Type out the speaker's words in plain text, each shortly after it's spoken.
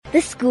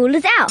the school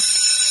is out.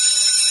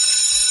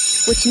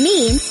 Which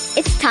means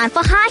it's time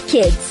for Hi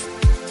Kids.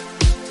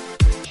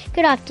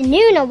 Good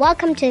afternoon and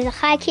welcome to the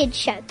Hi Kids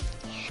show.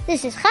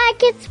 This is Hi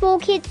Kids, for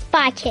Kids,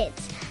 by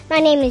Kids. My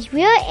name is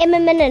Rio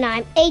Emmerman and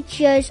I'm 8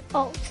 years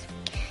old.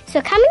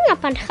 So coming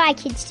up on Hi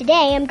Kids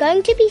today, I'm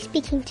going to be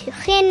speaking to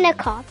Chen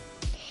Nakar.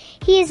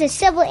 He is a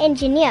civil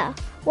engineer.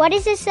 What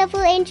is a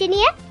civil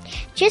engineer?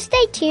 Just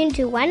stay tuned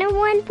to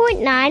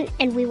 101.9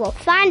 and we will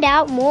find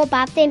out more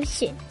about them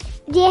soon.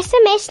 The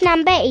SMS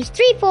number is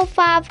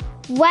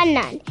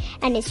 34519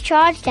 and is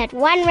charged at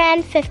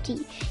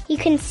R1.50. You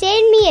can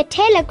send me a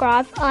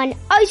telegraph on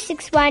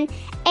 061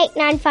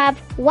 895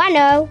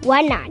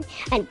 1019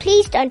 and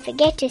please don't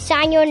forget to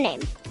sign your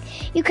name.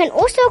 You can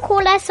also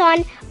call us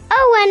on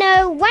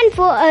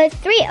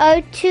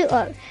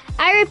 010-140-3020.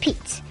 I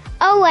repeat,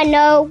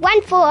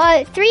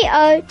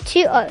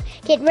 010-140-3020.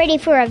 Get ready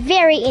for a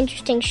very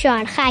interesting show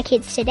on Hi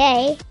Kids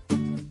today.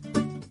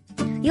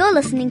 You're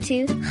listening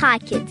to Hi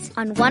Kids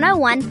on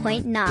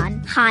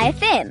 101.9 Hi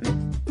FM.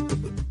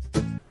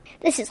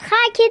 This is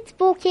Hi Kids,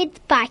 for Kids,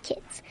 by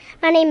Kids.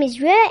 My name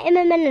is Rio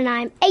Emmerman and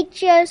I'm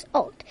 8 years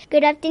old.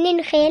 Good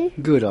afternoon, Chen.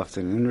 Good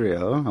afternoon,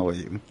 Rio. How are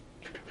you?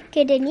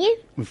 Good, and you?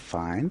 I'm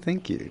fine,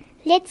 thank you.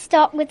 Let's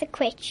start with the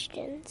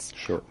questions.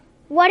 Sure.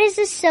 What is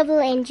a civil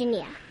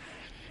engineer?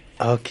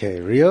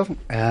 Okay, Rio.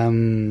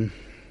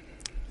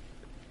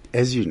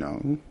 As you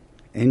know,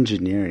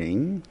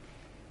 engineering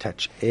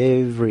touch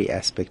every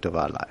aspect of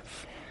our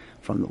life.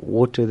 From the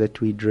water that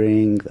we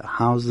drink, the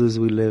houses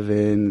we live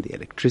in, the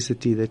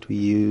electricity that we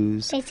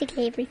use.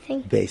 Basically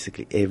everything.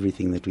 Basically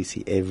everything that we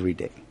see every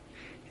day.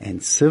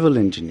 And civil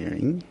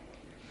engineering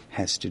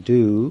has to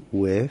do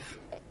with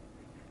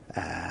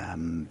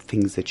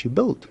things that you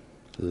build,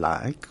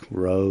 like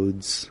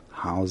roads,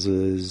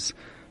 houses,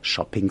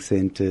 shopping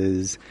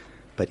centers,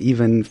 but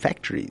even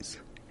factories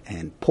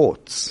and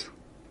ports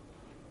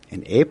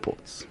and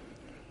airports.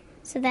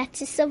 So that's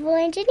a civil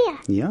engineer.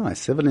 Yeah, a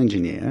civil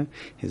engineer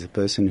is a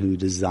person who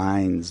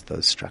designs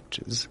those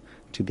structures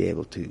to be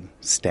able to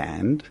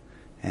stand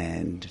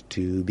and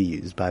to be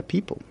used by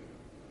people.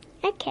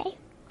 Okay.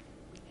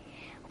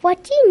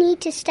 What do you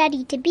need to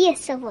study to be a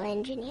civil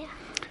engineer?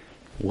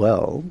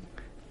 Well,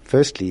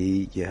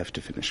 firstly, you have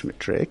to finish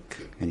matric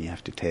and you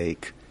have to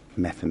take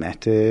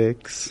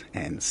mathematics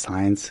and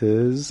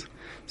sciences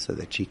so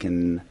that you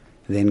can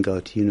then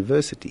go to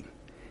university.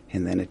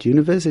 And then at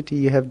university,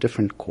 you have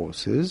different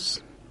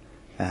courses.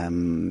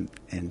 And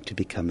to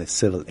become a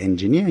civil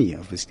engineer, you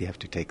obviously have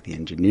to take the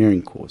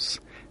engineering course.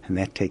 And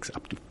that takes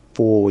up to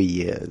 4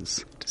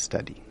 years to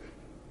study.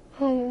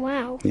 Oh,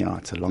 wow. Yeah,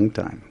 it's a long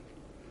time.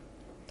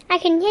 I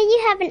can hear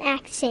you have an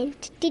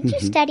accent. Did you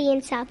study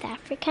in South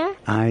Africa?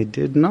 I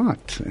did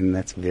not. And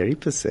that's very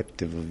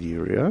perceptive of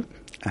you, Rio.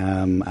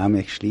 I'm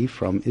actually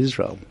from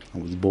Israel. I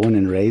was born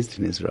and raised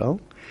in Israel.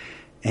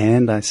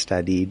 And I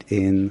studied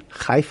in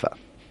Haifa,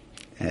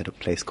 at a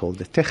place called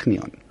the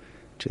Technion,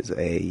 which is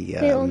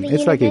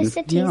it's like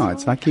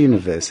a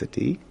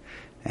university,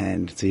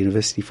 and it's a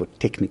university for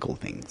technical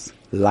things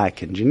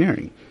like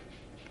engineering.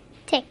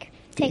 Tech.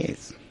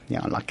 Yes,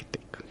 yeah, I like it.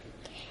 Tech.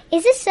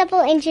 Is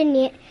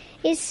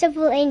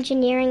civil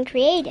engineering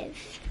creative?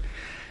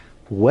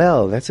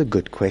 Well, that's a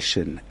good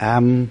question.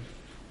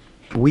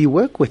 We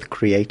work with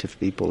creative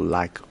people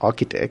like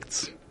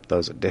architects;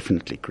 those are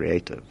definitely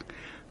creative.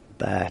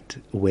 But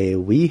where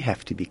we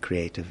have to be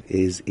creative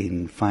is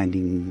in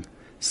finding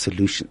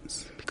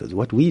solutions, because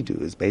what we do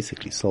is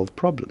basically solve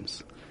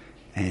problems.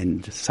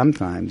 And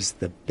sometimes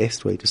the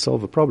best way to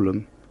solve a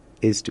problem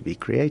is to be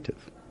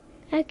creative.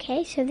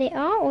 Okay, so they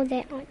are or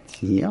they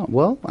aren't? Yeah,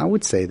 well, I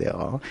would say they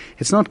are.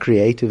 It's not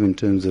creative in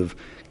terms of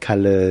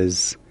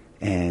colors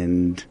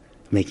and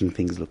making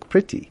things look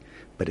pretty,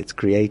 but it's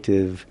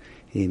creative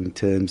in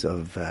terms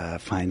of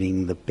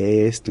finding the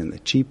best and the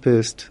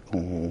cheapest,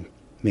 or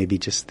maybe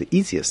just the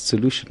easiest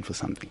solution for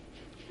something.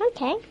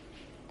 Okay.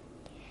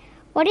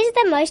 What is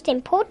the most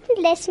important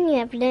lesson you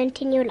have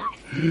learned in your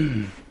life?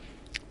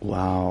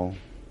 Wow,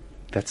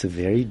 that's a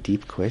very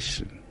deep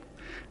question.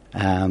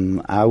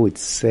 I would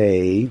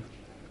say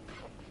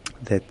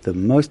that the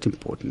most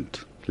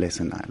important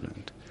lesson I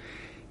learned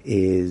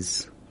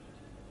is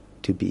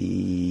to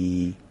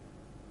be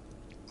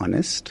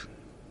honest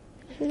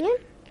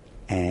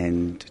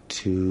and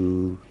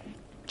to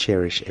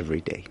cherish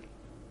every day.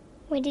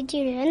 Where did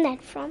you learn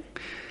that from?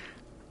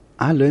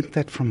 I learned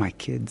that from my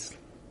kids,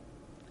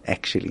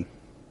 actually.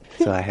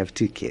 So I have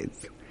 2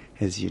 kids,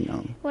 as you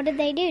know. What did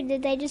they do?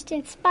 Did they just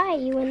inspire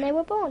you when they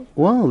were born?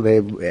 Well,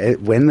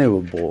 when they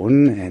were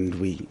born, and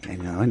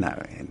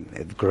and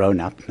they've grown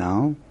up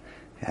now.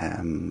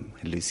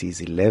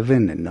 Lucy's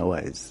 11 and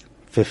Noah is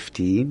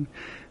 15.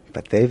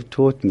 But they've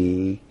taught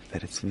me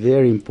that it's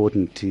very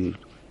important to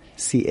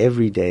see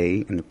every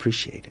day and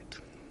appreciate it,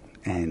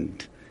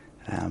 and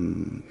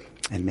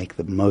make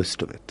the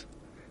most of it,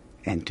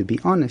 and to be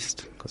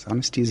honest, because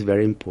honesty is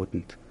very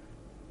important.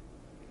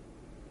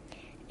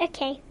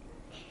 Okay.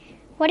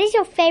 What is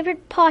your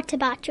favorite part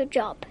about your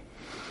job?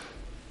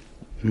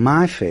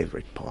 My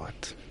favorite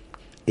part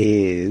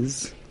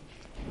is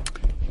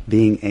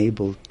being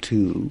able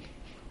to,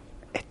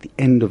 at the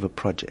end of a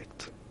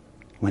project,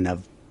 when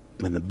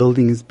the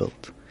building is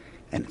built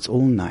and it's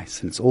all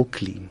nice and it's all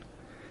clean,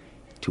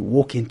 to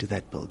walk into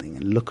that building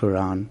and look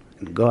around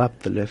and go up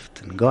the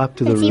lift and go up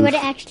to the roof. And see what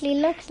it actually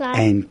looks like.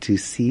 And to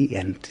see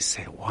and to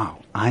say, wow,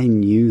 I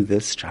knew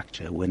this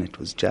structure when it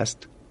was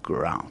just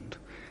ground,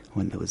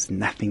 when there was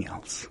nothing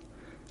else,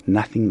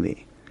 nothing there.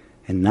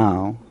 And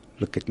now,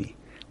 look at me.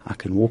 I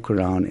can walk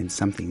around in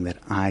something that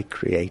I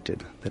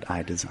created, that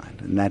I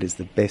designed. And that is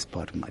the best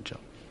part of my job.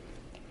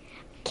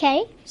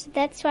 Okay, so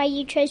that's why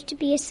you chose to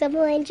be a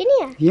civil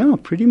engineer. Yeah,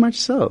 pretty much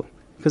so.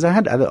 Because I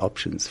had other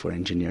options for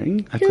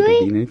engineering. I could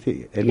have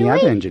been any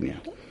other engineer.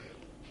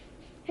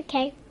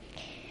 Okay.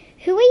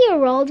 Who were your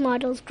role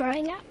models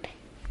growing up?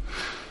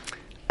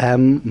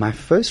 My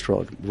first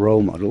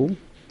role model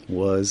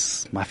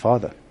was my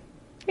father.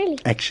 Really?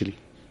 Actually,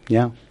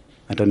 yeah.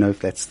 I don't know if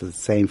that's the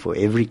same for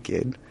every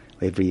kid,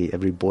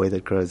 every boy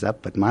that grows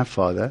up, but my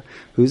father,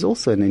 who's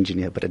also an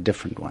engineer, but a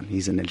different one.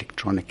 He's an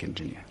electronic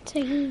engineer.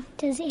 So he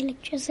does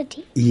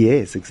electricity?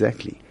 Yes,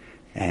 exactly.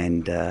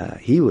 And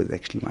he was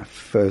actually my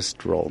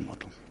first role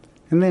model.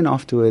 And then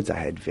afterwards I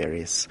had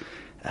various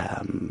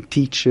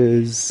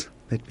teachers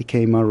that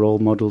became my role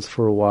models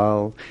for a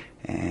while,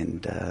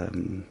 and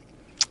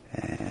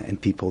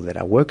people that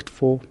I worked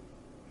for,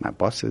 my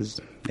bosses,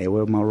 they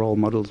were my role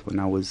models when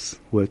I was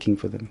working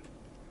for them.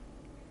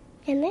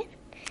 And then?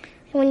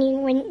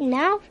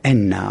 Now?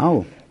 And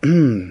now,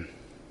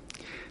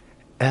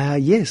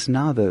 yes,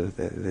 now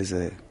there's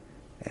a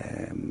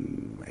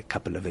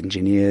couple of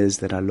engineers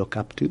that I look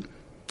up to,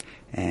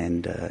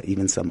 and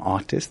even some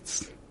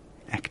artists,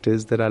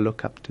 actors that I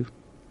look up to.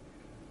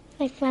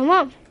 Like my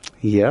mom?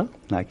 Yeah,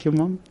 like your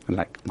mom,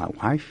 like my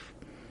wife,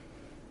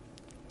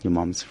 your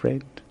mom's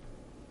friend.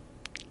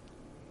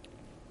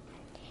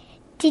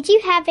 Did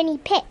you have any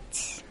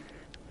pets?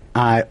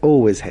 I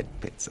always had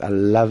pets. I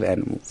love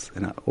animals,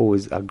 and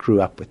I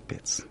grew up with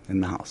pets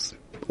in the house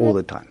all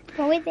the time.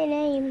 What were their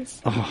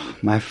names? Oh,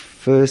 my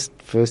first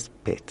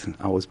pet,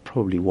 I was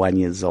probably 1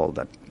 year old.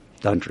 I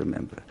don't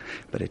remember,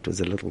 but it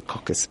was a little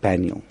cocker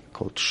spaniel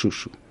called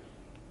Shushu.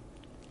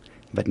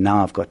 But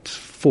now I've got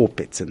 4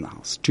 pets in the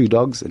house, 2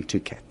 dogs and 2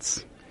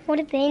 cats. What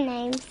are their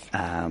names?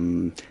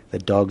 The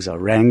dogs are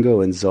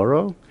Rango and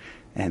Zorro,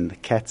 and the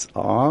cats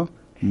are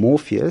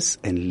Morpheus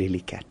and Lily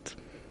Cat.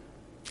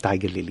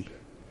 Tiger Lily.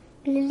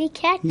 Lily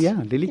Cat?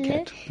 Yeah, Lily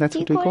Cat. That's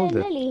what we called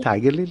her. Lily?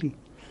 Tiger Lily.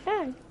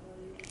 Oh.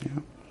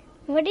 Yeah.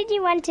 What did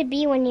you want to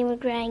be when you were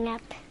growing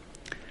up?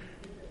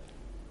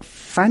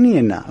 Funny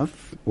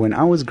enough, when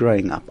I was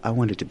growing up, I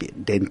wanted to be a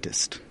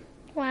dentist.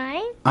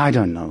 Why? I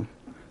don't know.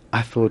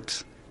 I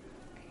thought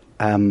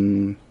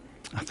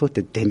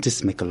that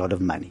dentists make a lot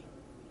of money.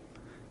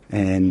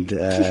 And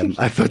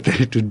I thought that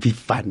it would be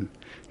fun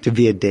to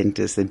be a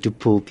dentist and to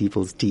pull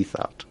people's teeth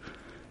out.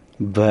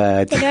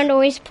 But they don't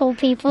always pull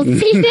people's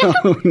teeth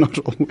out. No, not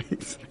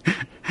always.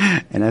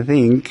 And I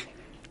think,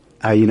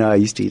 I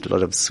used to eat a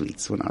lot of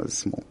sweets when I was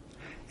small.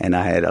 And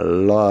I had a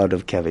lot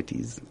of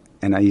cavities.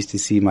 And I used to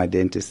see my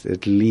dentist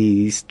at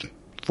least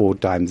 4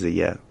 times a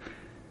year.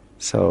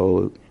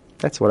 So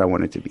that's what I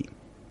wanted to be.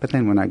 But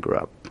then when I grew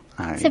up,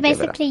 So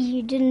basically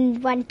you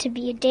didn't want to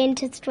be a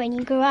dentist when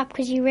you grew up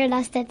because you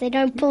realized that they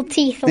don't pull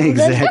teeth all the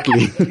time.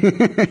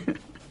 Exactly.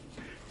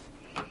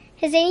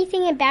 Has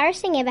anything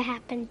embarrassing ever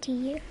happened to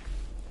you?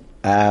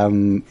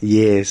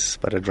 Yes,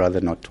 but I'd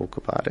rather not talk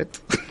about it.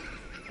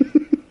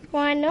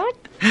 Why not?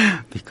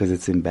 Because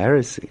it's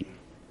embarrassing.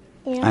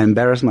 Yeah. I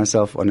embarrass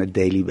myself on a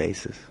daily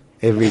basis.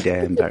 Every day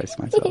I embarrass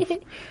myself.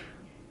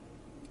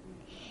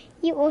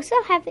 You also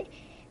have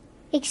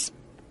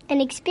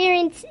an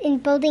experience in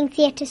building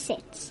theatre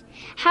sets.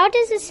 How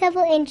does a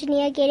civil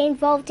engineer get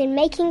involved in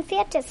making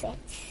theatre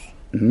sets?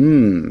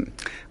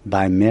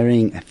 By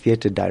marrying a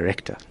theatre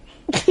director.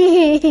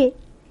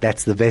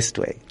 That's the best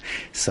way.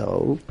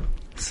 So,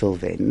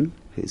 Sylvain,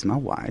 who's my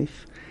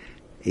wife,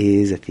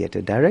 is a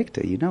theatre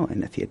director,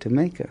 and a theatre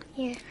maker.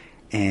 Yeah.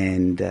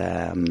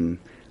 And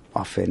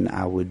often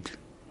I would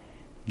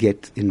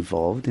get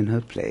involved in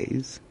her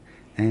plays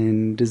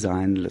and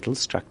design little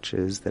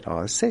structures that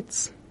are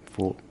sets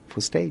for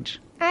stage.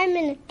 I'm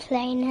in a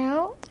play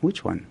now.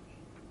 Which one?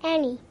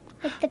 Annie,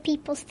 at the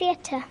People's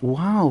Theatre.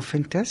 Wow,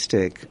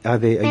 fantastic. Are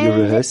you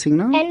rehearsing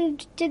now?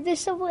 And did the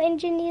civil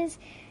engineers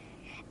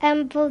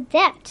build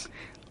that?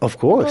 Of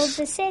course.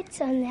 Build the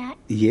sets on that?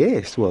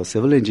 Yes, well,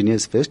 civil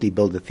engineers firstly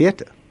build the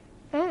theatre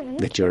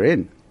that you're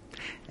in.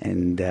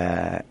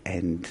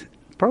 And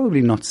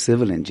probably not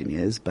civil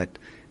engineers, but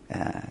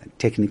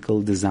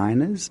technical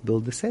designers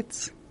build the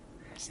sets.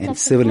 And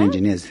civil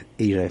engineers,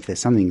 if there's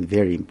something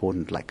very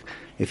important, like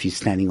if you're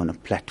standing on a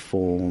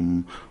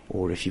platform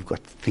or if you've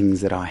got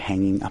things that are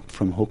hanging up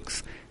from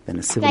hooks, then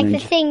a civil engineer...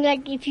 Like the thing,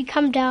 like if you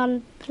come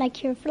down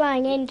like you're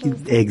flying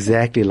angels.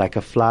 Exactly, like a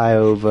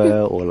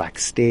flyover or like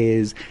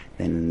stairs,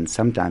 then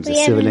sometimes a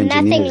civil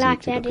engineer... We have nothing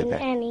like that in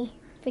Annie,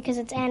 because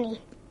it's Annie.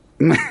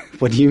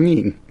 What do you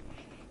mean?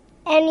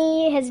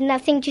 Annie has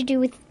nothing to do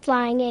with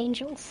flying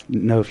angels.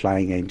 No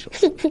flying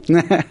angels.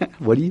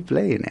 What do you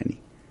play in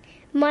Annie?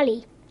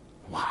 Molly.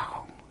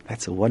 Wow,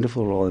 That's a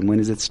wonderful role. And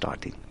when is it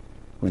starting?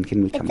 When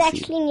can we come see it?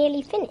 It's actually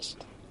nearly finished.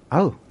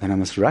 Oh, then I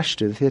must rush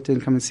to the theatre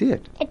and come and see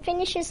it. It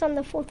finishes on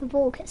the 4th of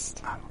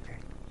August. Oh, okay.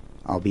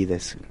 I'll be there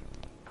soon.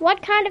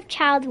 What kind of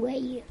child were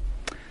you?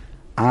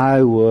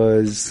 I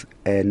was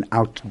an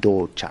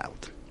outdoor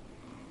child.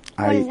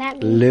 What does that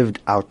mean? Lived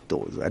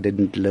outdoors. I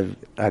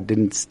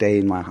didn't stay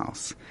in my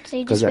house. So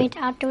you just went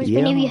outdoors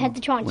whenever you had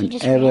the chance. You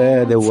just ran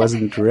Whenever there outside.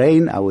 wasn't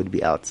rain, I would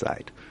be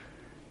outside.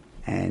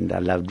 And I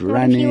loved What if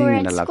running you were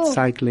and I at loved school?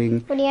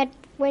 cycling.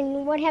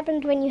 What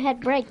happened when you had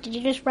break? Did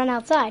you just run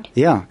outside?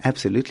 Yeah,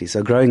 absolutely.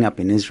 So growing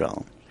up in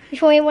Israel,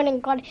 Before you went and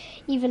got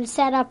even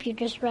sat up, you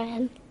just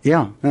ran.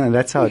 yeah, no,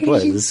 that's how it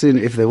was.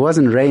 If there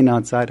wasn't rain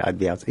outside, I'd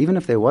be outside. Even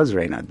if there was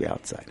rain, I'd be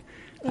outside.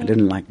 I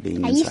didn't like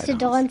being I inside. used to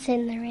the house. dance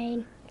in the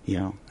rain.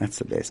 Yeah, that's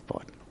the best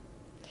part.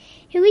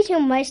 Who is your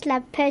most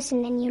loved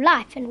person in your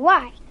life and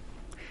why?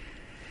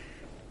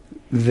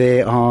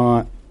 There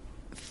are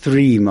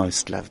 3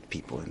 most loved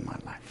people in my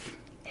life.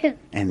 Who?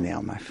 And they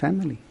are my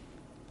family,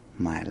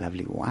 my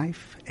lovely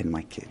wife, and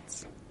my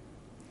kids.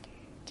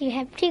 Do you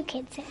have 2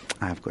 kids then?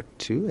 I've got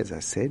 2, as I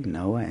said,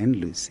 Noah and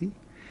Lucy.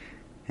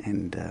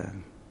 And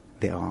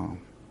they are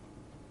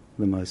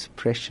the most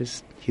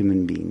precious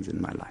human beings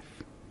in my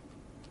life.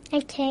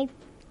 Okay.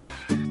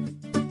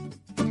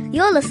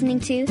 You're listening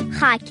to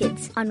Hi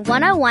Kids on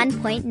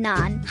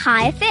 101.9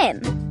 Hi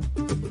FM.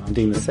 I'm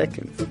doing the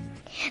second.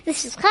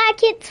 This is Hi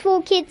Kids,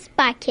 for Kids,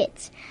 by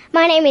Kids.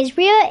 My name is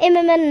Ria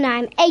Immerman and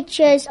I'm 8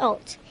 years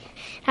old.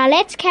 Now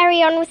let's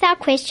carry on with our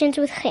questions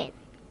with Chen.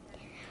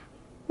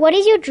 What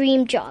is your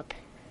dream job?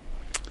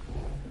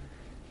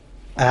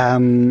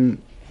 My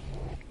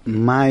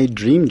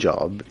dream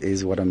job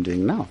is what I'm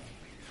doing now.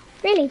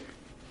 Really?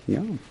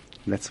 Yeah,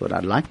 that's what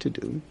I'd like to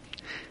do.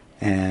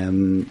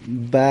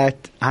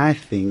 But I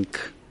think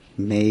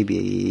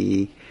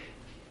maybe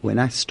when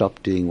I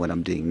stop doing what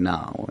I'm doing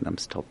now,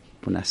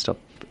 when I stop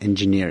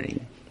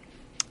engineering,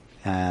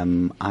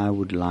 I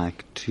would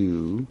like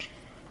to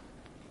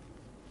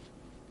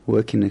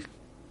work in a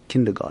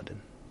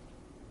kindergarten.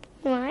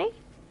 Why?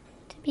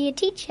 To be a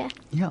teacher.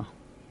 Yeah,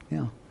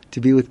 to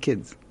be with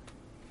kids.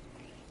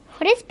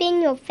 What has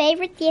been your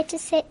favorite theatre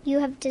set you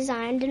have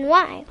designed and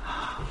why?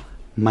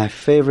 My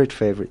favorite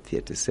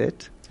theatre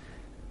set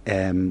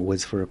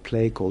was for a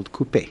play called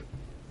Coupe.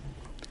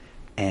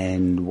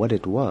 And what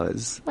it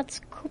was...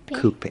 What's coupe?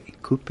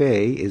 Coupe. Coupe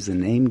is a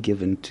name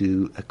given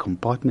to a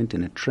compartment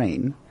in a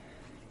train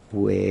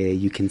where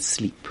you can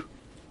sleep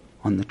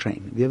on the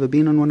train. Have you ever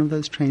been on one of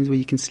those trains where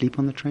you can sleep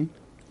on the train?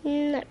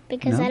 No,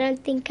 because No? I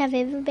don't think I've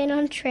ever been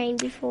on a train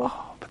before.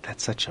 Oh, but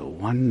that's such a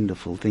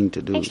wonderful thing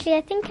to do. Actually,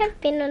 I think I've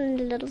been on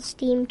a little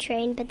steam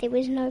train, but there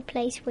was no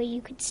place where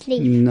you could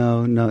sleep.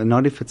 No,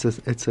 not if it's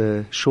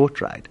a short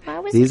ride. Why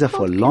was These it are for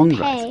called long coupe?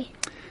 rides.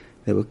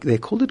 They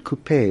called it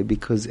coupe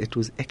because it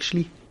was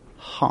actually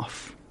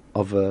half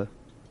of a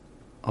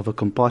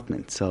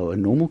compartment. So a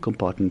normal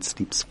compartment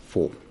sleeps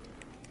 4,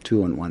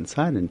 2 on one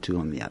side and 2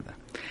 on the other.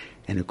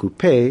 And a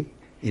coupe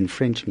in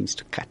French means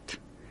to cut.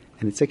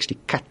 And it's actually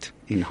cut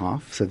in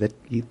half so that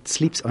it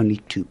sleeps only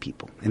 2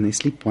 people. And they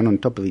sleep one on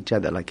top of each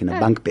other like in a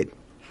bunk bed.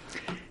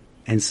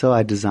 And so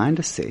I designed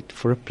a set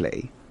for a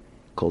play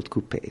called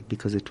Coupe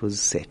because it was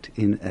set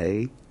in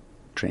a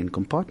train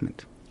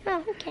compartment.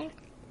 Oh, okay.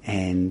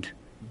 And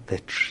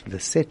the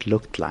set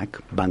looked like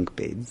bunk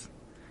beds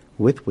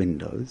with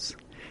windows.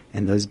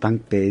 And those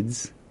bunk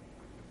beds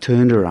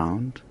turned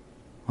around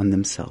on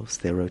themselves.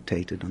 They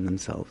rotated on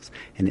themselves.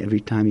 And every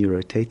time you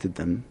rotated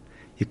them,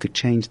 you could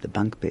change the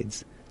bunk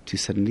beds to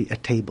suddenly a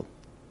table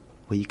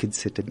where you could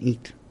sit and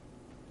eat.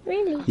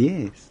 Really?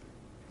 Yes.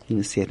 In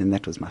a set, and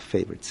that was my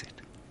favorite set.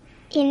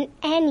 In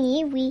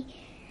Annie,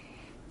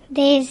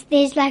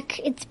 there's like,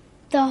 it's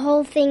the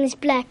whole thing's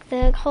black.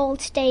 The whole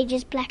stage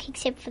is black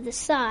except for the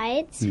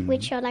sides,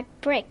 which are like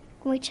brick,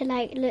 which are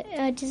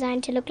like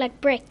designed to look like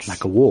bricks.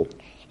 Like a wall.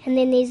 And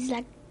then there's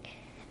like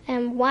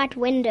white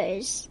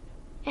windows,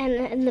 and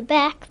in the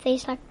back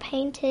there's like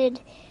painted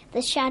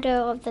the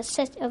shadow of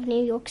of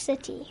New York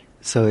City.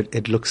 So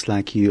it looks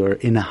like you're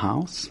in a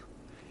house,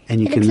 and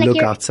you It can looks like look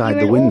you're- outside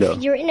you're the window.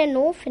 You're in an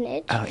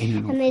orphanage, Oh, in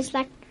an and there's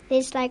like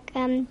these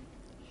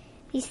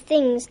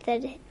things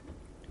that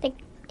like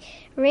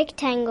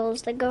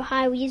rectangles that go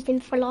high. We use them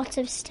for lots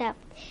of stuff.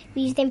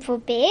 We use them for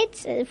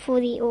beds, for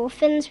the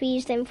orphans. We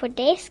use them for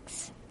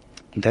desks,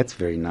 That's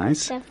very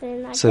nice. stuff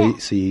like So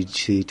that.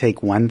 you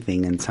take one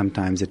thing, and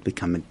sometimes it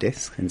becomes a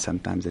desk, and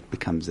sometimes it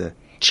becomes a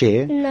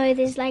chair. No,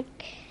 there's like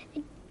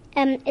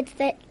it's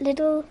that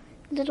little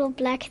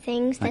black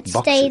things Like that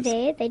stay boxes.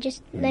 there.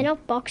 They're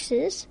not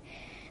boxes.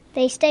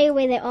 They stay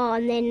where they are,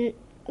 and then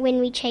when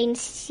we change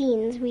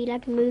scenes, we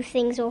like move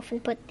things off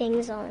and put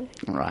things on.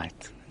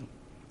 Right.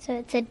 So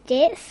it's a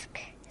desk.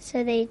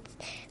 So the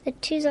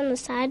 2's on the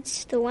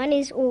sides. The one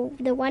is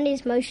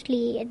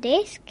mostly a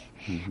desk.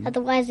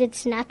 Otherwise,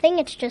 it's nothing.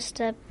 It's just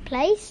a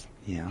place.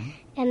 Yeah.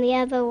 And the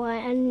other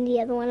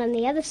one on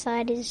the other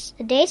side is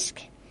a desk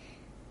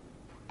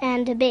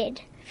and a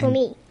bed for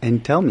me.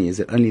 And tell me, is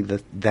it only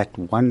that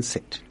one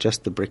set,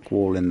 just the brick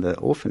wall in the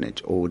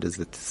orphanage, or does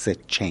the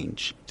set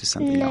change to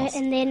something else?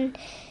 And then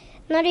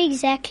not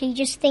exactly,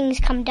 just things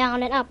come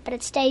down and up, but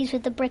it stays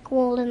with the brick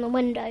wall and the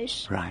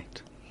windows.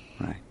 Right.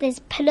 There's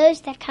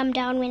pillars that come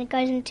down when it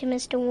goes into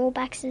Mr.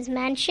 Warbucks'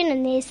 mansion,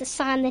 and there's a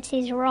sign that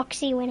says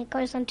Roxy when it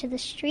goes onto the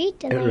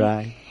street.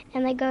 And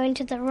they go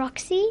into the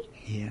Roxy.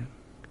 Yeah.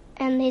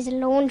 And there's a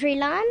laundry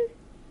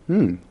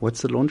line.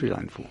 What's the laundry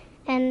line for?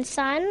 And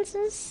signs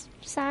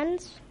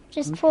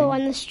just for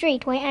on the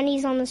street, where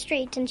Annie's on the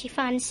street and she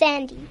finds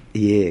Sandy.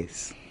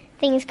 Yes.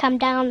 Things come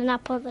down and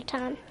up all the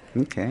time.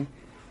 Okay.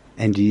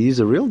 And do you use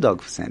a real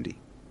dog for Sandy?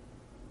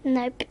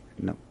 Nope.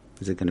 No.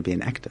 Is it going to be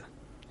an actor?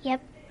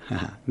 Yep.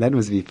 That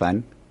must be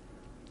fun.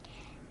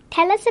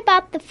 Tell us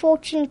about the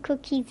Fortune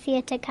Cookie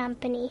Theatre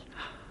Company.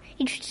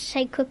 You should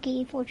say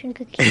Fortune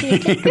Cookie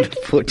Theatre.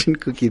 Fortune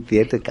Cookie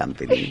Theatre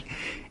Company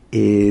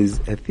is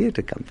a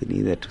theatre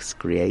company that was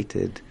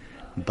created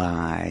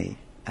by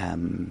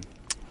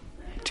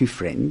two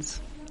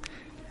friends,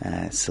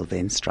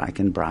 Sylvain Strike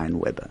and Brian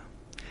Weber.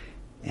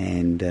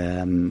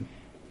 And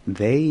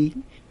they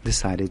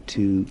decided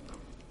to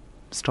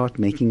start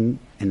making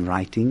and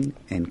writing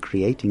and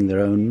creating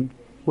their own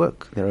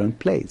work, their own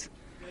plays.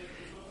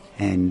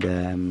 And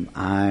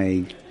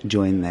I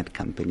joined that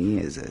company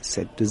as a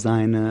set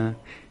designer,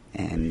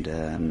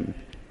 and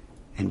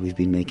we've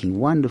been making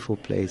wonderful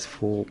plays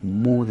for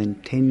more than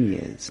 10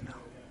 years now.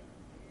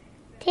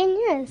 10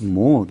 years?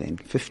 More than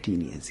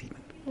 15 years even.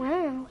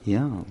 Wow.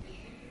 Yeah.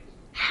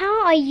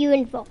 How are you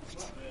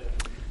involved?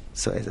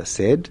 So as I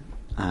said,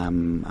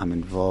 I'm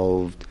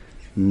involved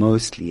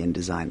mostly in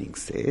designing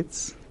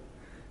sets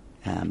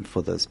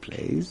for those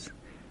plays,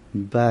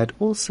 but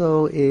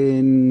also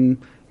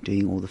in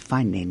doing all the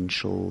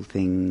financial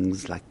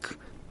things like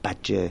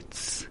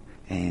budgets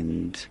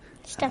and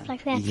stuff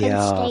like that.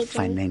 Yeah,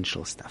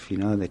 financial stuff,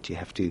 that you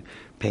have to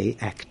pay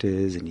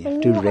actors and you have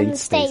when to we were rent on the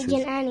stage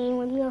spaces. in Annie,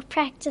 when we were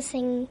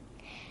practicing,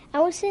 I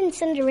was in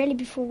Cinderella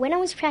before. When I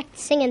was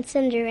practicing in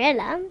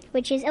Cinderella,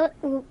 which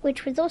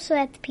was also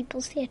at the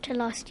People's Theatre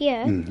last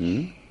year,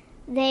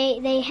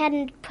 they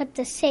hadn't put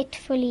the set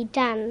fully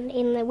done.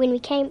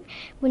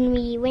 When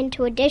we went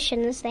to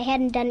auditions, they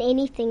hadn't done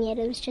anything yet.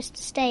 It was just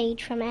a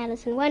stage from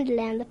Alice in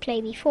Wonderland, the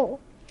play before.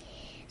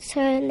 So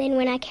then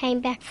when I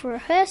came back for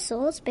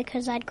rehearsals,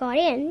 because I'd got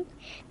in,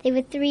 there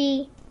were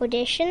 3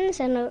 auditions,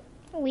 and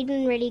we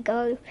didn't really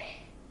go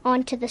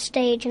onto the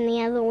stage in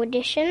the other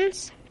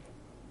auditions.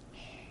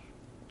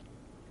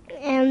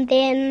 And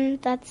then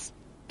that's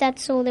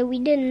all that we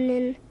did, and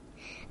then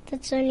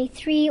that's only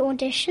 3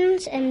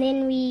 auditions. And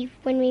then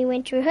when we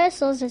went to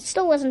rehearsals, it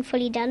still wasn't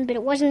fully done, but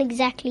it wasn't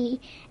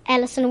exactly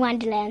Alice in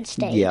Wonderland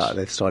stage. Yeah,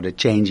 they've started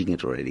changing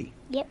it already.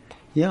 Yep.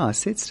 Yeah,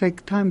 sets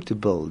take time to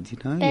build,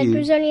 But it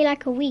was only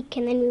like a week,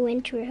 and then we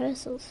went to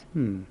rehearsals.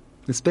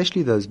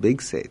 Especially those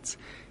big sets,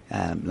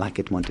 like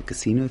at Monte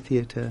Cassino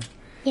Theatre.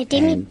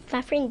 Yeah,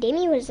 my friend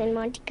Demi was in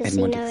Monte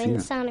Cassino in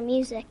The Sound of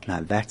Music.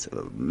 Now that's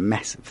a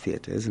massive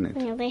theatre, isn't it?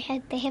 Yeah,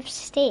 they have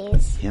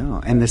stairs. Yeah,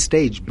 and the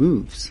stage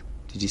moves.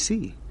 Did you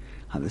see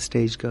how the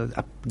stage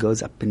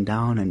goes up and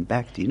down and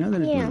back? Do you know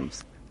that it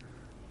moves?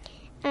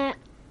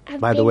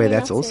 By the way,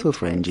 that's also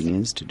for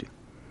engineers to do.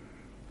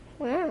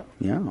 Wow.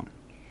 Yeah.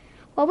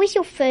 What was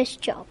your first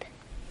job?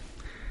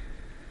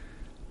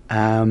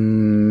 As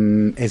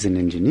an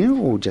engineer,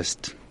 or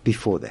just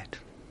before that?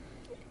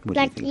 What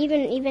like do you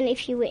think? even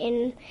if you were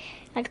in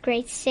like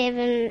grade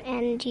 7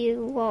 and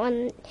you were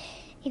on,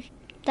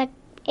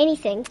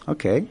 anything.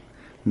 Okay,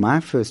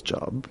 my first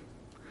job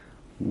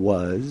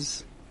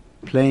was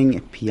playing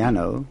a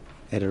piano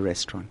at a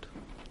restaurant.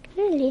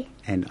 Really?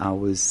 And I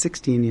was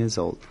 16 years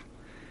old,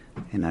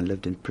 and I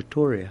lived in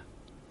Pretoria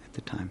at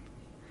the time.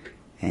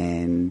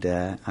 And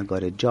I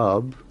got a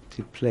job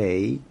to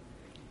play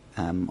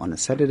on a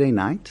Saturday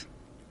night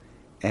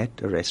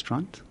at a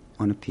restaurant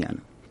on a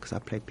piano, because I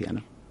play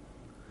piano.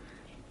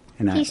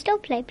 And Do you still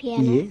play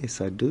piano?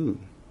 Yes, I do.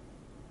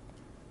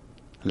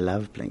 I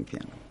love playing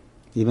piano,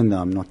 even though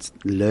I'm not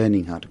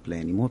learning how to play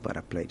anymore, but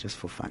I play just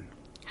for fun.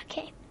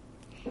 Okay.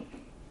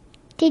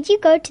 Did you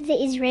go to the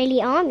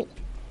Israeli army?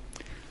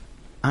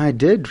 I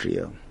did,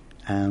 Rio.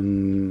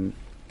 When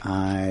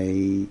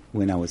I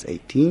was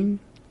 18.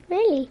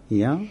 Really?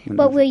 Yeah.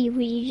 But were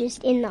you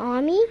just in the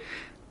army?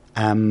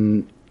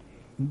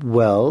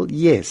 Well,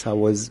 yes, I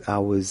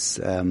was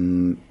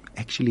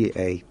actually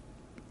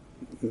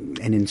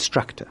an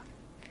instructor.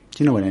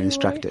 Do you know what an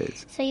instructor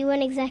is? So you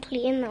weren't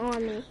exactly in the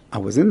army? I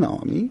was in the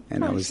army,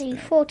 and so you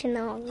fought in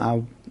the army?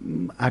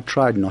 I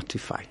tried not to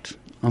fight.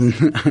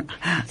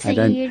 So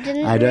you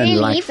didn't really,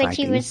 like but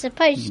fighting, you were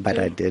supposed to. But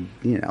I did,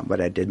 but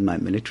I did my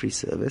military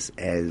service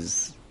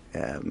as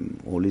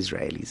all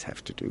Israelis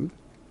have to do.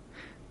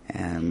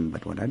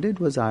 But what I did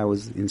was I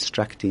was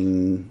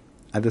instructing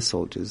other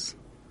soldiers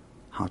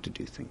how to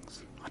do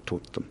things. I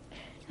taught them.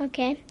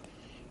 Okay.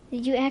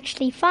 Did you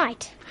actually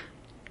fight?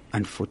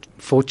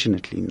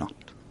 Unfortunately not.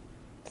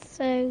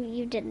 So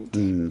you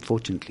didn't?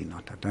 Fortunately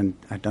not.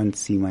 I don't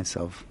see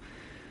myself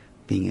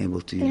being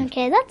able to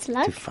Okay, that's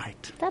luck. to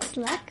fight. That's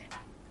luck.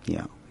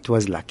 Yeah. it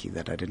was lucky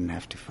that I didn't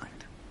have to fight.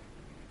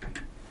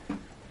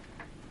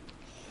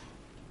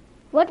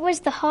 What was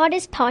the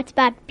hardest part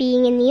about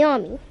being in the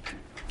army?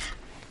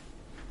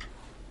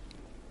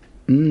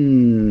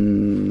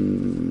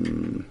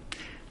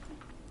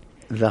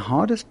 The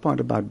hardest part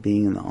about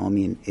being in the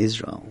army in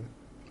Israel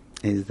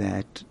is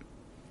that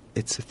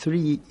it's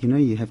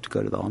you have to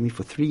go to the army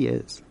for 3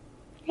 years.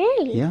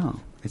 Really? Yeah,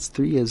 it's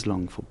 3 years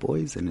long for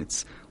boys and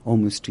it's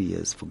almost 2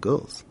 years for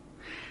girls.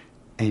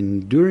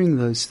 And during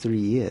those 3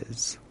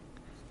 years,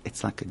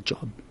 it's like a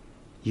job.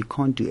 You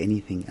can't do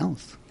anything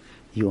else.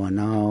 You are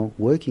now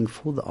working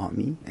for the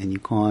army and you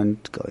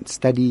can't go and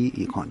study,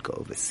 you can't go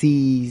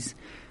overseas.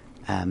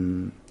 I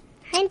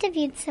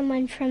interviewed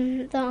someone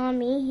from the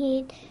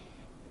army.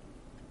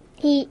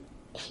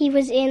 He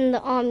was in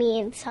the army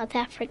in South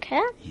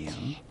Africa. Yeah.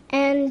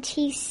 And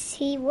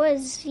he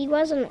was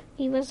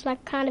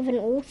like kind of an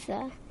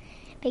author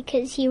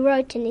because he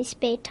wrote in his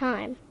spare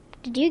time.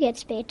 Did you get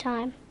spare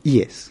time?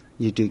 Yes,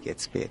 you do get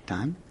spare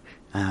time.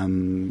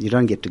 You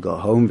don't get to go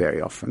home very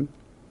often.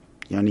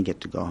 You only get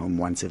to go home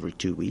once every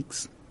 2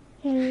 weeks.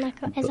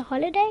 As a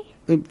holiday?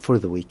 For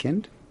the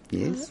weekend,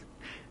 yes.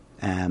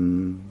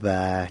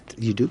 But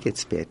you do get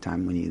spare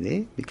time when you're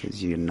there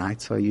because your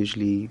nights are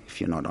usually, if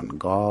you're not on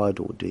guard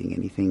or doing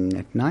anything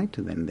at night,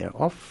 then they're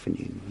off and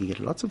you get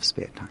lots of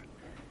spare time.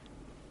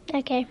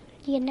 Okay.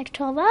 You get like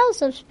 12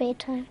 hours of spare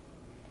time?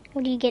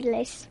 Or do you get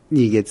less?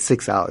 You get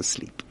 6 hours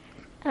sleep.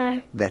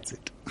 That's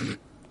it.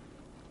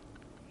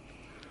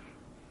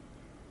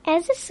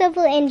 As a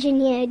civil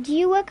engineer, do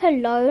you work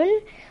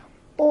alone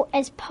or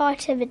as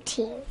part of a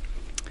team?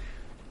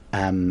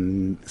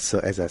 So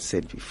as I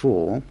said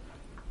before,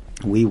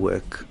 we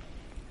work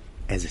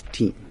as a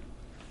team.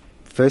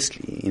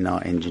 Firstly, in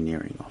our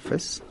engineering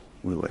office,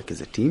 we work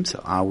as a team. So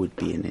I would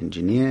be an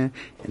engineer,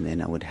 and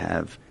then I would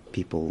have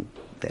people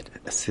that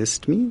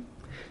assist me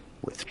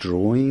with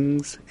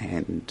drawings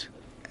and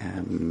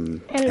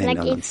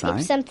like if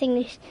side. something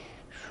is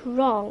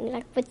wrong,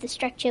 like with the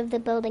structure of the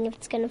building, if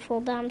it's going to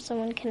fall down,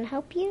 someone can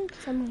help you?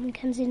 Someone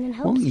comes in and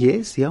helps you?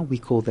 Yes, we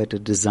call that a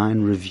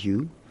design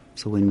review.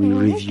 So when we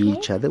review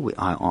each other,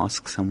 I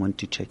ask someone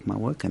to check my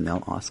work and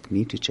they'll ask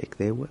me to check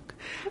their work.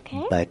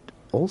 Okay. But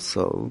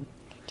also,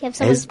 do you have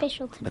someone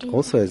special to do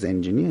also that? as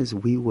engineers,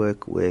 we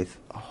work with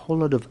a whole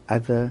lot of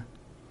other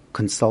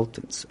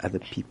consultants, other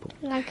people.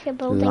 Like a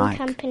building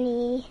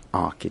company.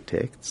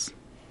 Architects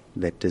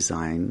that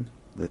design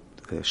the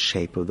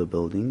shape of the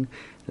building,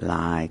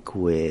 like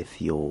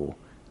with your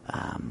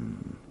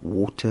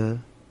water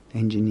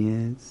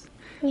engineers.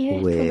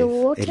 Yeah, with for the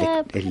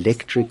water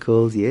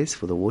electricals, yes,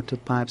 for the water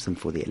pipes and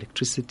for the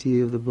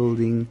electricity of the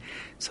building.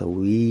 So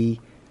we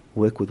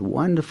work with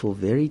wonderful,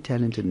 very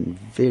talented and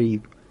very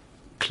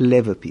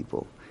clever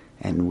people,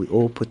 and we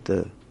all put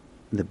the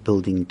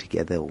building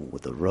together, or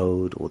the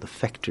road, or the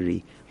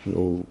factory. We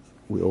all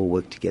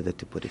work together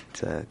to put it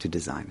to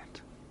design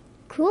it.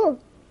 Cool.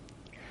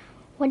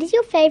 What is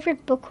your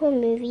favorite book or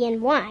movie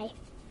and why?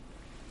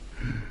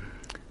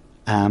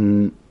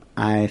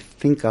 I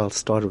think I'll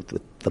start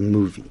with the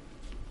movie.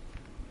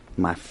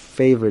 My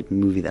favorite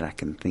movie that I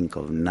can think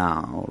of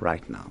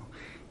right now,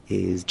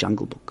 is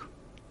Jungle Book.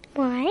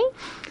 Why?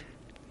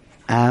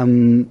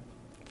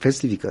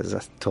 Firstly, because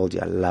I told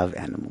you I love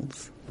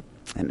animals,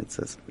 and it's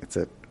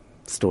a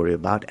story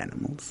about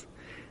animals,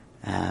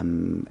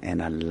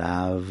 and I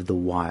love the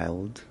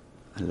wild.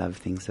 I love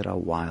things that are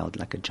wild,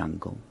 like a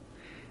jungle,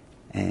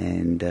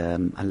 and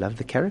I love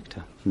the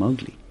character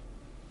Mowgli.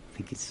 I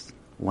think he's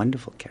a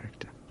wonderful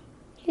character.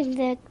 Who's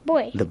the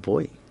boy? The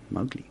boy,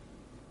 Mowgli.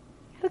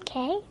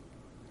 Okay.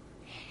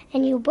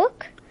 And your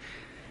book?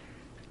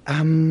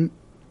 You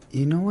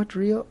know what,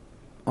 Rio?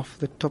 Off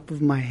the top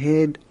of my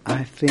head,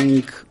 I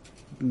think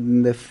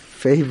my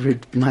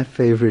favorite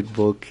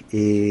book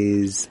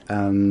is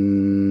I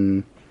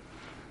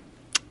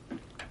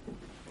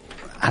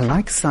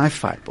like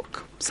sci-fi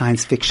book,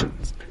 science fiction.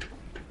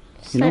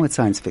 You know what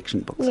science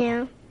fiction books are?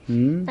 Yeah.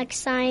 Like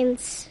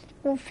science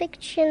or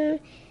fiction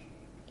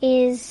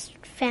is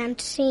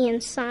fantasy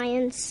and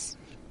science.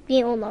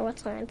 We all know what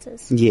science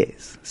is.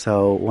 Yes.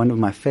 So one of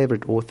my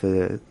favorite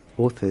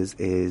authors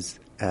is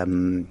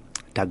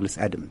Douglas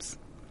Adams.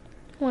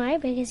 Why?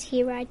 Because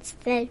he writes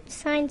the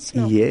science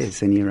novels.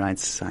 Yes, and he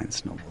writes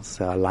science novels.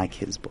 So I like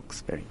his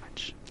books very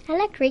much. I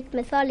like Greek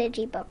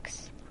mythology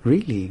books.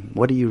 Really?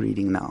 What are you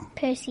reading now?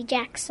 Percy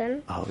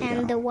Jackson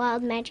and the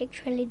Wild Magic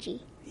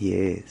Trilogy.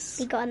 Yes.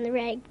 We got on the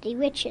Raggedy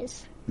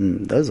Witches.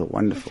 Those are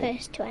wonderful. The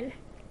first one.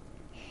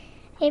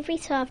 Every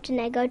so often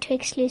I go to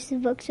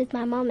exclusive books with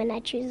my mom and I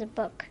choose a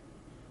book.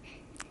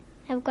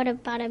 I've got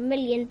about 1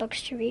 million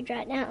books to read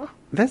right now.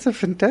 That's a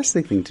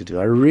fantastic thing to do.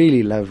 I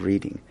really love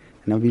reading.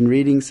 And I've been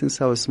reading since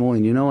I was small.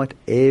 And you know what?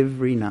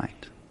 Every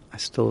night I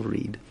still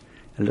read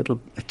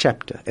a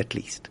chapter at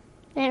least.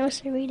 I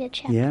also read a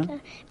chapter. Yeah?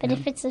 But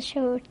if it's a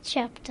short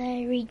chapter,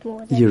 I read more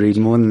than that. You read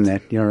more than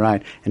that. You're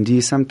right. And do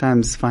you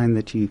sometimes find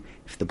that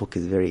if the book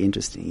is very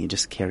interesting, you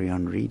just carry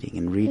on reading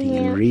and reading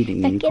and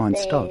reading and you can't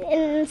stop?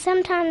 And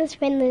sometimes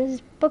when the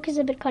book is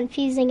a bit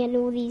confusing and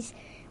all these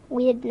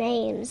weird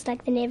names,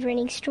 like the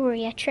Never-Ending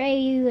Story,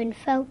 Atreyu and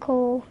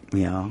Falcor.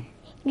 Yeah.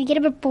 You get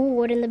a bit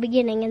bored in the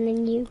beginning, and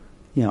then you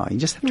Yeah, you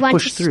just have to want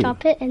push to through.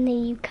 stop it, and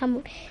then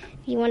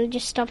you want to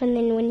just stop, and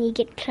then when you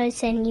get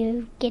closer and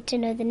you get to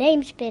know the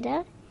names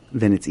better,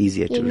 Then it's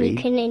easier to then you read.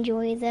 can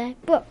enjoy the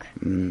book.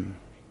 Mm.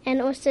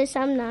 And also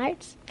some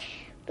nights,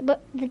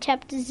 the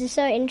chapters are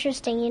so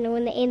interesting,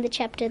 when they end the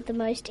chapter at the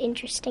most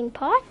interesting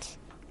part.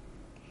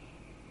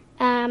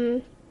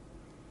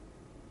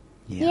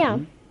 Yeah.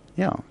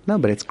 Yeah. No,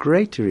 but it's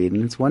great to read,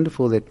 and it's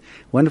wonderful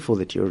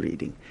that you're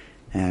reading,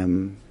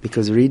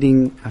 because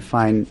reading, I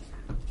find,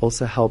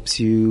 also helps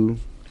you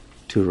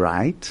to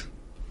write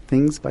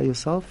things by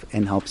yourself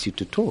and helps you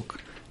to talk.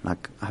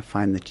 Like, I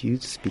find that you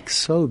speak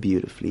so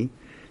beautifully,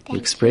 you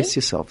express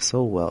yourself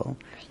so well,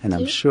 and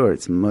I'm sure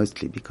it's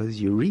mostly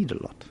because you read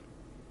a lot.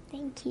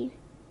 Thank you.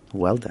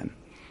 Well done.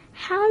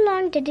 How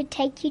long did it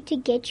take you to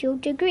get your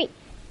degree?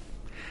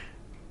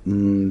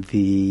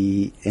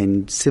 The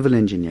civil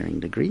engineering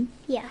degree,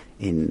 Yeah.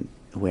 in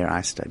where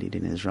I studied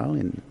in Israel,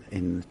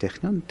 in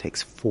Technion,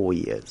 takes 4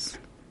 years.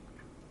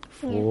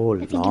 4 I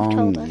think you've long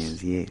told us.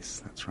 years,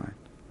 yes, that's right.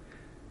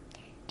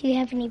 Do you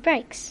have any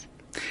breaks?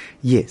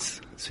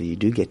 Yes, so you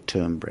do get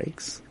term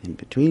breaks in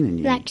between,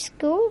 and Like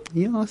school?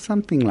 yeah,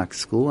 something like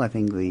school. I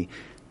think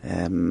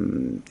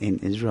in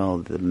Israel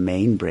the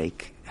main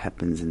break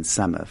happens in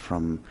summer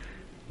from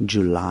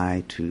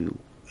July to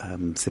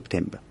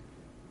September.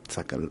 It's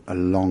like a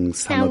long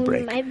summer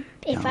break.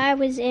 If I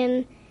was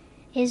in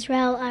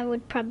Israel, I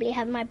would probably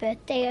have my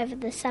birthday over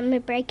the summer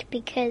break,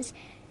 because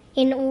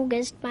in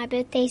August, my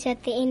birthday's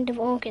at the end of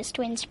August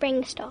when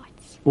spring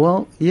starts.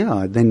 Well,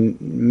 yeah, then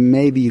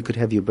maybe you could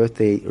have your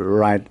birthday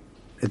right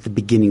at the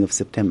beginning of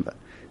September.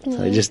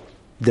 So just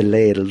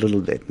delay it a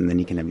little bit, and then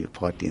you can have your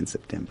party in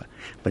September.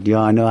 But yeah,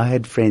 I know I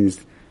had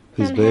friends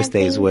whose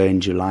birthdays were in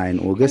July and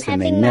August,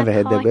 and they never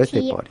had their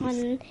birthday parties.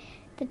 On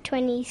the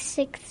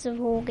 26th of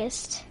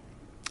August.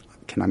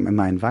 Am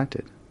I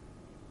invited?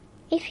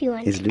 If you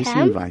want Is to Lucy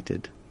come.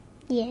 invited?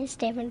 Yes,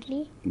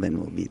 definitely. Then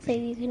we'll be So there.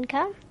 you can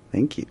come.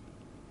 Thank you.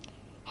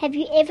 Have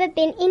you ever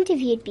been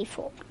interviewed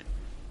before?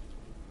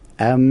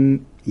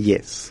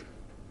 Yes,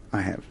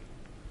 I have.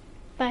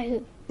 By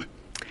who?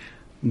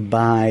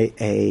 By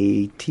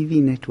a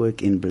TV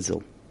network in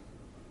Brazil.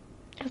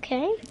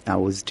 Okay. I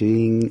was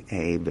doing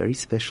a very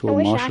special I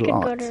wish I martial could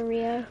arts. go to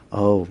Rio.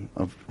 Oh,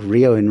 of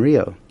Rio in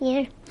Rio.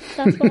 Yeah,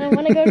 that's why I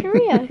want to go to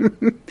Rio.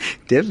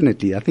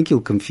 Definitely. I think you'll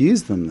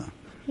confuse them, though.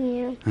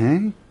 Yeah.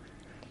 Eh?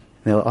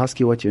 They'll ask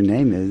you what your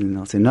name is, and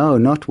they'll say, no,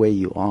 not where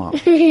you are.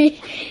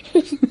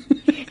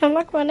 I'm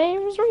like, my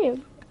name is Rio.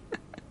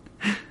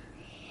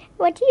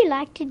 What do you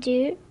like to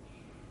do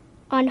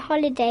on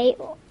holiday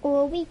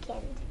or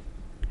weekend?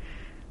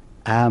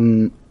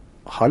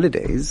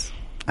 Holidays,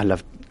 I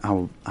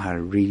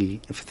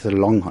really, if it's a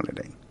long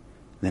holiday,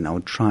 then I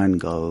would try and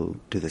go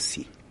to the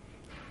sea.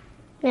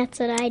 That's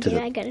what I do.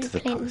 I go to to the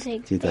coast.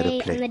 Plettenberg You go to Bay on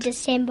the Plet.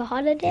 December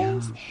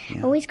holidays. Yeah.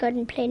 I always go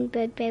to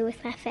Plettenberg Bay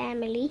with my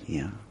family.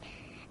 Yeah.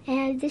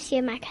 And this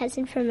year my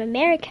cousin from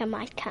America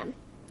might come.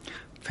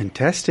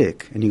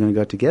 Fantastic. And you're going to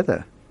go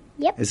together?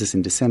 Yep. Is this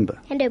in December?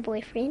 And her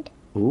boyfriend.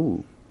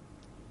 Ooh.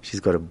 She's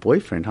got a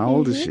boyfriend. How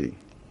old is Mm-hmm. she?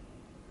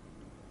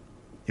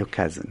 Your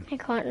cousin. I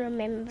can't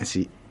remember. Is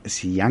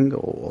she younger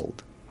or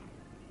old?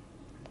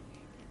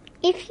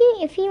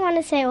 If you want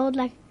to say old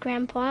like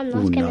Grandpa, I'm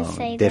not Ooh, going no, to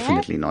say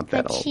definitely that. not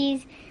that but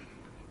old.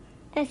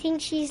 I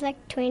think she's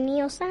like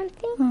 20 or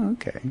something. Oh,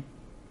 okay.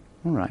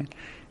 All right.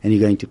 And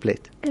you're going to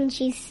Plet? And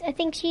I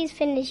think she's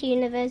finished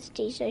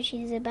university, so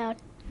she's about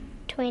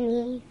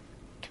 20,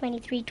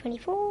 23,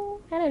 24.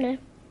 I don't know.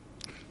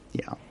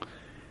 Yeah.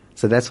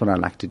 So that's what I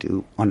like to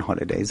do on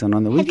holidays, and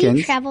on the Have weekends.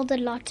 you traveled a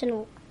lot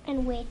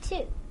and where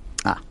to?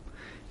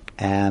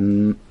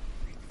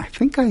 I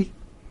think I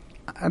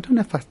don't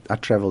know if I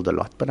traveled a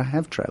lot, but I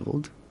have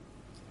traveled.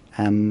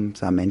 So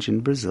I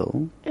mentioned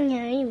Brazil.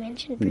 Yeah, you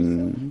mentioned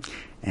Brazil.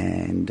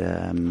 And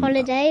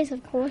Holidays,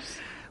 of course.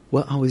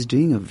 well, I was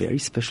doing a very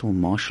special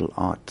martial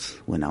art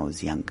when I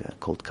was younger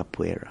called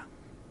capoeira.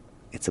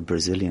 It's a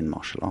Brazilian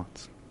martial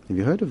art. Have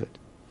you heard of it?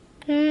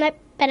 Nope,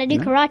 but I do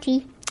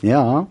karate.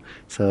 Yeah.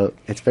 So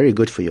it's very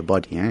good for your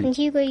body, eh? And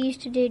Hugo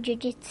used to do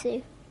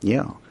jiu-jitsu.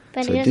 Yeah.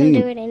 But so he doesn't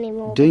do it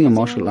anymore. Doing a because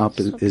martial art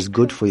is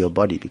good for your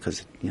body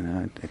because,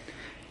 it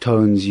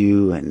tones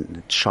you and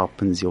it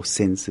sharpens your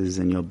senses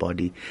and your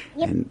body.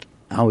 Yep. And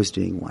I was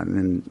doing one,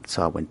 and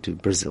so I went to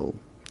Brazil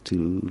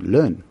to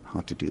learn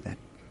how to do that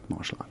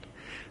martial art.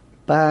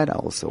 But I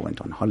also went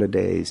on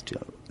holidays to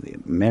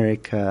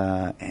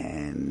America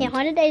and... Yeah,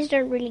 holidays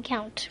don't really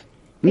count.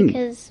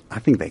 Because... I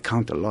think they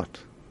count a lot.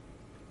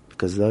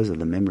 Because those are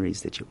the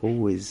memories that you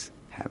always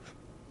have.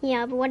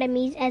 Yeah, but what I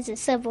mean as a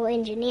civil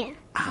engineer.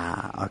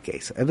 Ah, okay.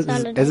 So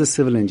as a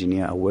civil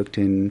engineer, I worked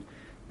in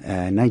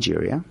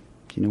Nigeria.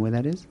 Do you know where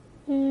that is?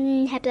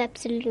 Have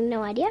absolutely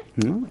no idea.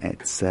 No,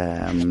 it's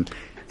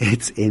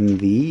in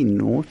the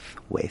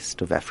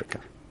northwest of Africa,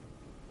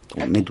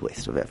 or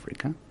midwest of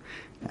Africa.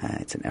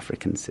 It's an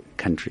African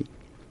country,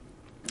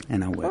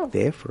 and I worked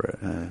there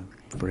for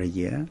for a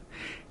year.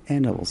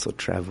 And I've also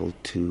traveled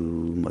to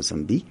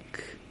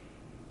Mozambique.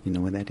 You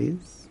know where that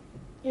is?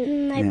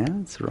 Yeah,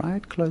 it's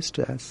right close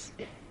to us.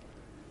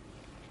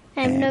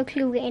 I have no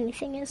clue where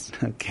anything is.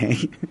 Okay.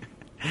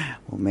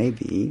 Well,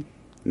 maybe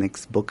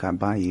next book I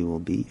buy you will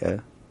be a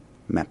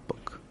map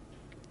book.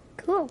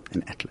 Cool.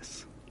 An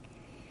atlas.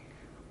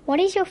 What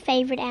is your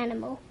favorite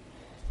animal?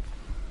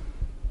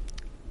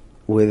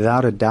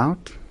 Without a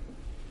doubt,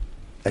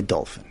 a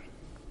dolphin.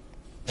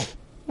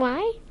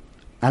 Why?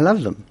 I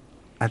love them.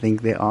 I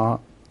think they are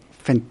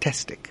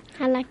fantastic.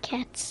 I like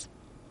cats.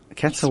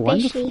 Cats are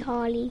wonderful. Especially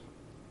Harley.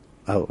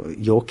 Oh,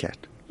 your cat.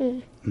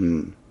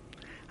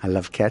 I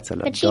love cats. I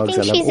love But she dogs.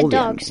 thinks I love she's all a the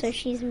dog, animals. so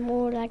she's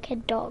more like a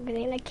dog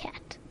than a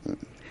cat.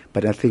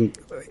 But I think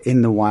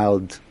in the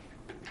wild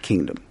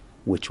kingdom,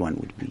 which one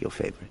would be your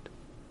favorite?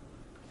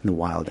 In the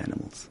wild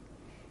animals.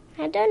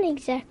 I don't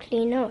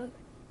exactly know.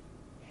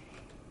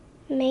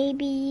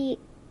 Maybe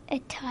a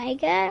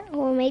tiger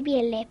or maybe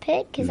a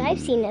leopard, because I've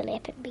seen a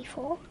leopard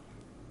before.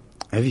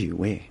 Have you?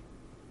 Where?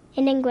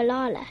 In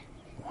Ngualala.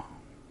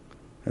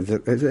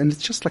 And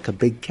it's just like a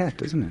big cat,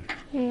 isn't it?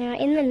 Yeah,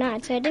 in the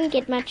night, so I didn't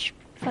get much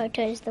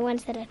photos. The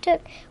ones that I took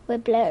were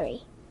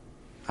blurry.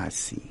 I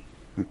see.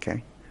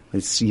 Okay.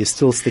 You're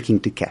still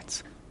sticking to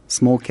cats.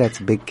 Small cats,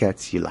 big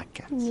cats, you like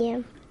cats. Yeah.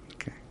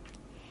 Okay.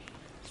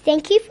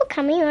 Thank you for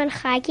coming on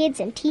Hi Kids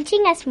and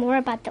teaching us more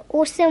about the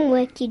awesome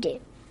work you do.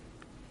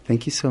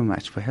 Thank you so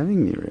much for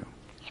having me, Rio.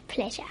 A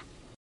pleasure.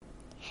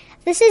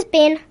 This has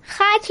been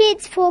Hi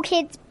Kids, for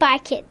Kids, by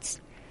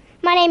Kids.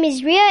 My name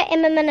is Rio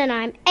Emmerman and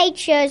I'm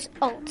 8 years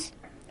old.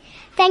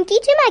 Thank you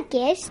to my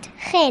guest,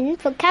 Chen,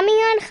 for coming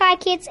on Hi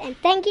Kids, and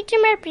thank you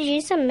to my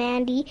producer,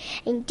 Mandy,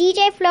 and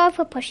DJ Flo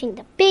for pushing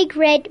the big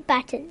red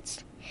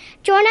buttons.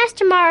 Join us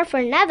tomorrow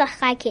for another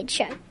Hi Kids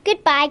show.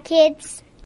 Goodbye, kids.